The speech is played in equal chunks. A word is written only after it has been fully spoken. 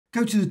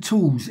go to the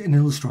tools in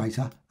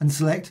Illustrator and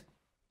select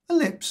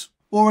ellipse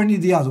or any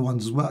of the other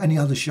ones as well, any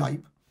other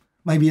shape,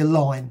 maybe a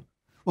line.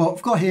 Well,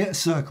 I've got here a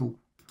circle.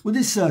 With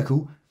this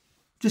circle,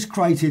 just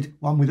created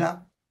one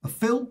without a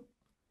fill,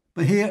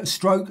 but here a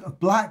stroke of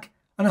black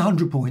and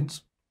 100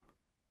 points.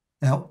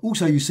 Now,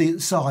 also you see at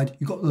the side,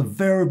 you've got the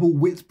variable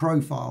width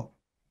profile.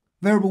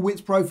 Variable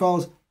width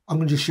profiles, I'm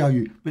going to just show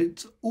you, but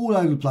it's all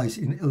over the place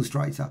in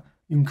Illustrator.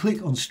 You can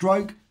click on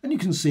stroke and you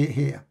can see it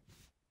here.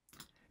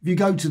 If you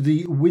go to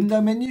the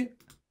window menu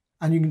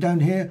and you can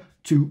down here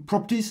to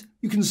properties,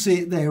 you can see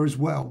it there as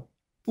well.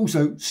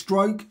 Also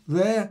stroke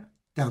there,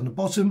 down the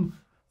bottom.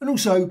 And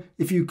also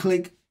if you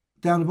click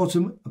down the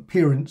bottom,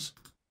 appearance.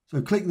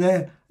 So click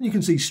there and you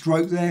can see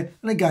stroke there.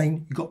 And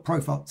again, you've got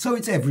profile. So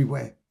it's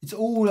everywhere. It's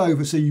all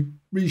over. So you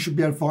really should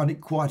be able to find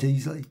it quite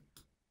easily.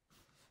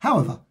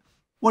 However,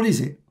 what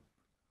is it?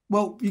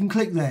 Well, you can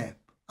click there.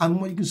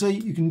 And what you can see,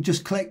 you can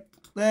just click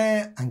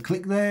there and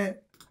click there.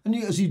 And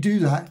as you do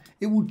that,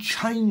 it will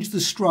change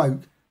the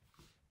stroke.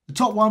 The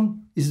top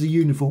one is the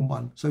uniform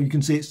one. So you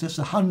can see it's just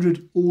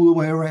 100 all the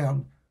way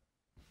around.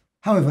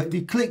 However, if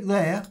you click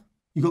there,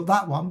 you've got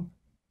that one.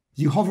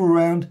 As you hover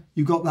around,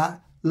 you've got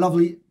that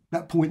lovely,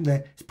 that point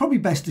there. It's probably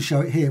best to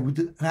show it here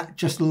with that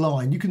just a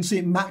line. You can see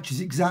it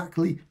matches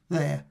exactly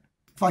there.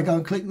 If I go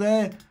and click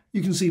there,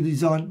 you can see the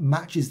design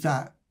matches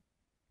that.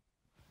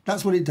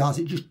 That's what it does.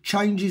 It just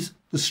changes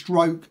the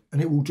stroke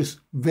and it will just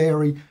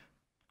vary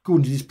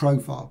according to this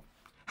profile.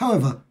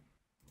 However,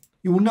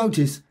 you will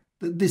notice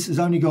that this has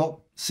only got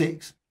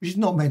 6, which is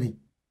not many.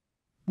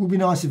 Would be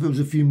nice if it was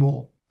a few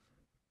more.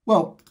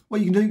 Well,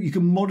 what you can do, you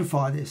can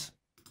modify this.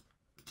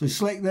 So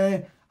select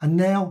there, and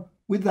now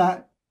with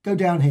that, go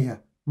down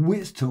here,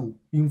 width tool.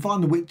 You can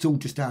find the width tool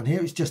just down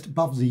here. It's just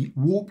above the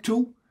warp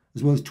tool,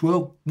 as well as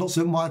 12. Not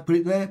certain why I put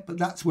it there, but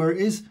that's where it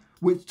is,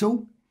 width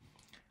tool.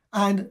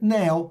 And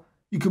now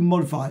you can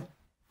modify it.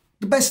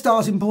 The best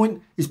starting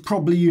point is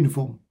probably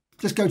uniform.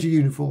 Just go to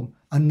uniform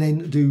and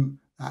then do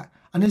that.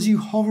 And as you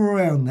hover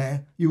around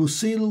there, you will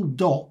see a little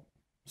dot.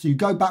 So you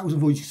go backwards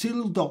and forwards, you see a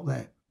little dot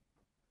there.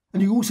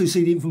 And you also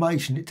see the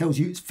information. It tells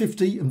you it's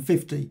 50 and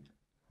 50.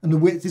 And the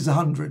width is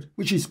 100,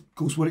 which is, of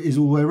course, what it is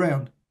all the way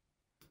around.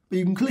 But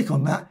you can click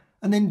on that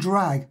and then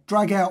drag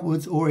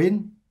outwards or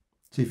in.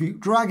 So if you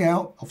drag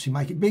out, obviously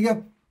make it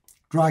bigger,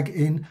 drag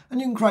in,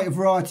 and you can create a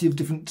variety of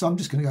different, so I'm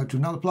just going to go to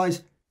another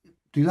place,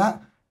 do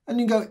that, and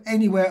you can go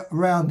anywhere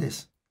around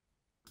this.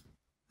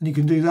 And you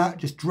can do that,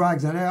 just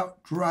drag that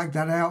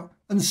out,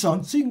 and so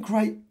on. So you can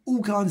create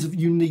all kinds of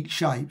unique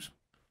shapes.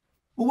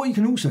 Well, what you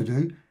can also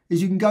do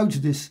is you can go to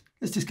this,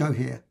 let's just go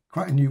here,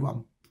 create a new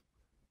one.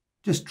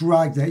 Just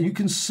drag there. You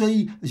can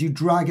see as you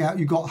drag out,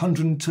 you've got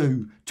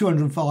 102,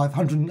 205,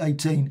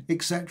 118,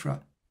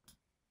 etc.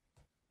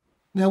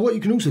 Now, what you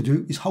can also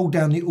do is hold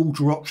down the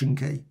Alt or Option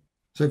key.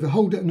 So if you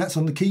hold it, and that's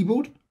on the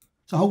keyboard,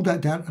 so hold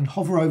that down and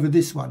hover over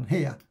this one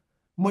here.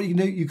 And what you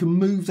can do, you can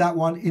move that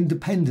one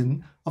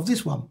independent of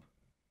this one.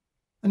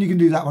 And you can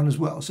do that one as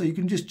well. So you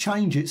can just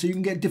change it so you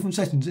can get different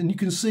settings. And you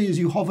can see as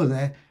you hover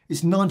there,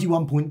 it's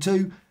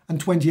 91.2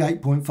 and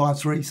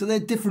 28.53. So they're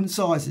different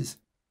sizes,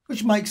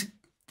 which makes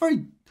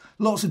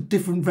lots of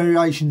different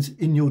variations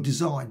in your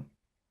design.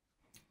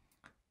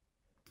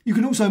 You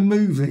can also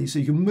move these, so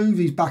you can move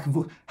these back and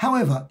forth.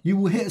 However, you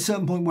will hit a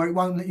certain point where it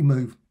won't let you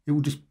move. It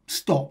will just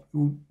stop. It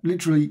will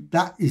literally,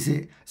 that is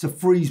it. It's a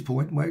freeze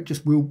point where it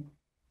just will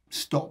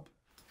stop,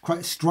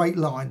 create a straight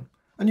line.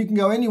 And you can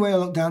go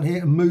anywhere down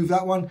here and move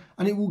that one,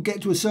 and it will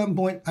get to a certain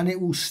point and it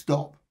will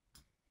stop.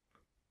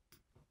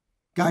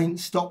 Again,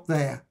 stop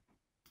there.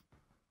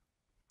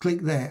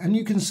 Click there, and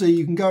you can see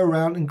you can go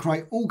around and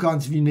create all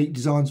kinds of unique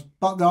designs,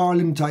 but there are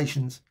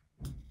limitations.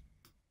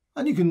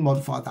 And you can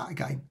modify that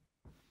again.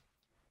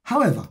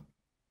 However,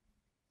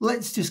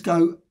 let's just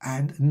go,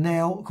 and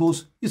now, of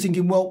course, you're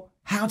thinking, well,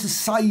 how to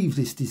save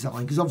this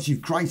design? Because obviously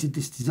you've created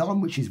this design,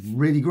 which is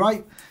really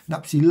great, an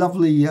absolutely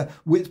lovely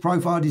width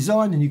profile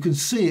design, and you can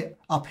see it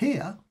up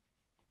here,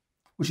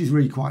 which is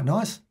really quite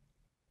nice.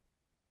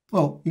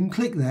 Well, you can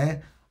click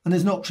there, and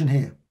there's an option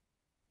here.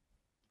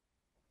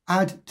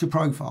 Add to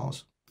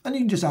profiles. And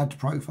you can just add to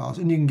profiles,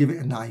 and you can give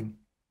it a name.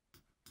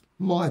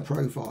 My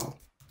profile.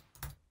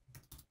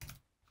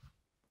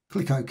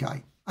 Click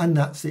OK. And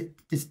that's it.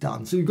 It's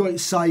done. So you've got it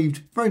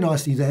saved very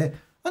nicely there.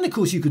 And of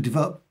course you could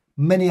develop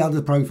many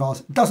other profiles.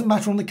 It doesn't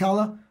matter on the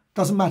color.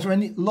 Doesn't matter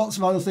lots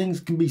of other things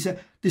can be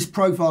set. This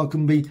profile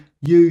can be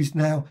used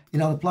now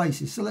in other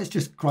places. So let's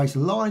just create a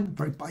line, a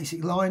very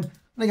basic line.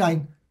 And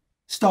again,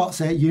 starts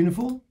there,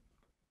 uniform.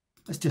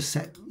 Let's just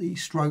set the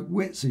stroke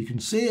width so you can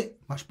see it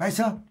much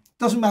better.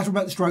 Doesn't matter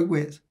about the stroke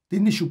width. The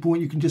initial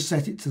point, you can just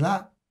set it to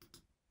that.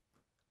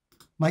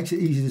 Makes it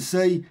easy to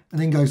see,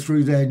 and then go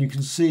through there, and you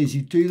can see as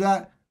you do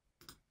that.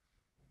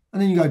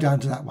 And then you go down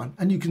to that one,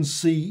 and you can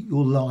see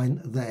your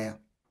line there.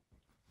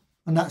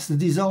 And that's the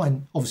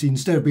design. Obviously,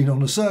 instead of being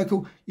on a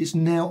circle, it's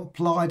now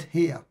applied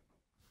here.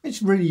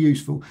 It's really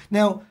useful.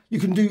 Now, you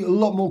can do a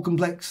lot more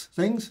complex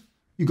things.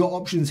 You've got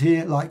options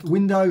here like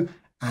window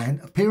and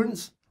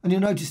appearance. And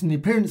you'll notice in the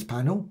appearance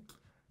panel,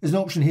 there's an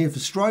option here for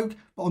stroke,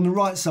 but on the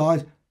right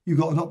side, you've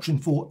got an option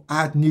for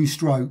add new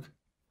stroke.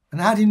 And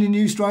adding a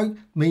new stroke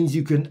means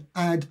you can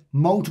add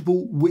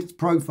multiple width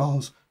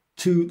profiles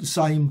to this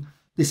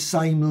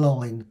same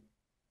line,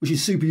 which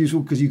is super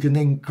useful because you can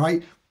then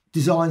create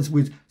designs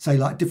with, say,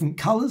 like different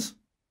colours,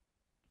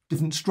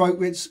 different stroke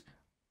widths,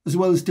 as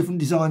well as different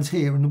designs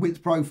here in the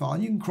width profile.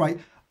 And you can create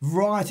a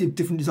variety of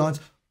different designs,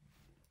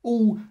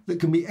 all that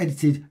can be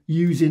edited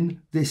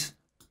using this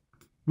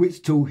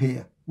width tool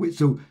here. Width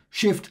tool,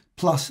 Shift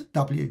plus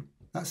W.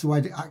 That's the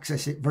way to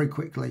access it very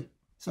quickly.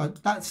 So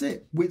that's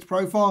it, width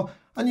profile,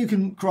 and you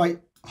can create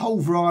a whole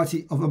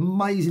variety of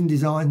amazing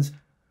designs.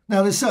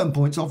 Now there's certain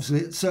points, obviously,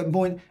 at a certain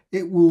point,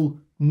 it will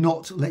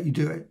not let you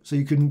do it. So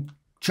you can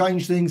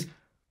change things.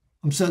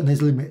 I'm certain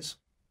there's limits.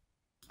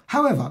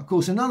 However, of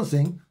course, another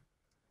thing,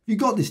 if you've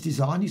got this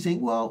design, you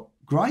think, well,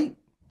 great,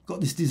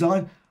 got this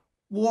design.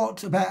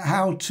 What about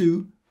how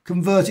to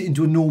convert it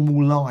into a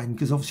normal line?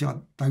 Because obviously I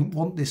don't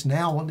want this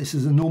now, I want this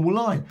as a normal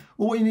line.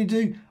 Well, what you need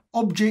to do,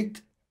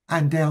 Object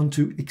and down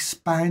to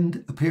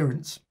Expand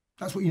Appearance.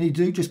 That's what you need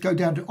to do. Just go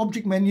down to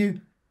Object menu,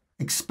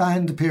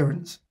 Expand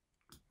Appearance.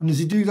 And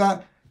as you do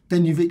that,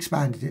 then you've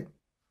expanded it.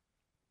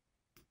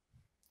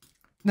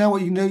 Now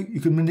what you can do, you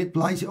can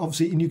manipulate it,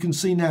 obviously, and you can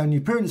see now in the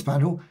Appearance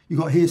panel, you've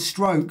got here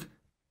stroke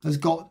has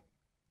got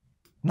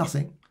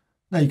nothing.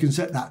 Now you can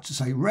set that to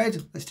say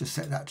red. Let's just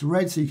set that to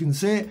red so you can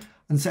see it,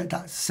 and set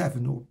that to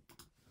 7 or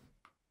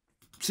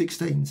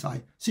 16,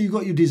 say. So you've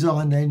got your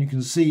design there, and you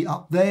can see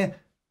up there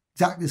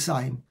exactly the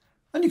same.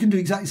 And you can do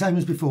exactly the same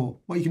as before.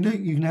 What you can do,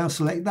 you can now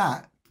select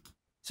that.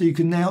 So you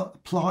can now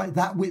apply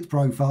that width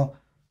profile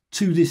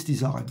to this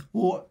design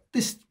or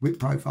this width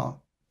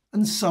profile,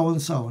 and so on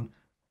and so on.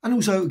 And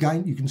also,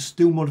 again, you can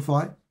still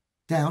modify it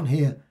down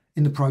here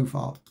in the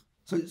profile.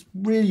 So it's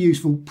really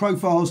useful.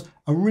 Profiles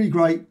are really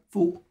great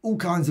for all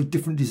kinds of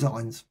different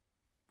designs.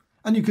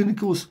 And you can, of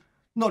course,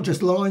 not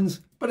just lines,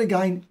 but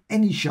again,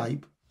 any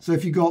shape. So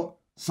if you've got,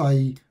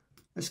 say,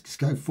 let's just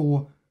go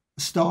for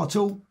a star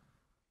tool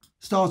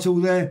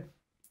there.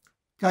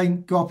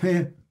 Again, go up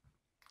here.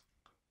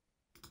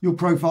 Your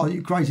profile that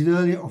you created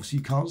earlier, obviously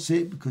you can't see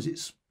it because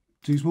it's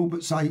too small,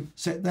 but say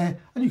set there,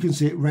 and you can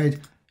see it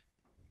red.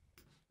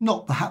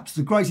 Not perhaps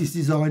the greatest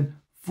design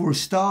for a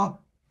star,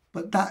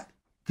 but that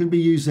can be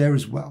used there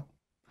as well.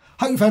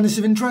 Hope you found this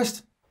of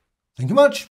interest. Thank you much.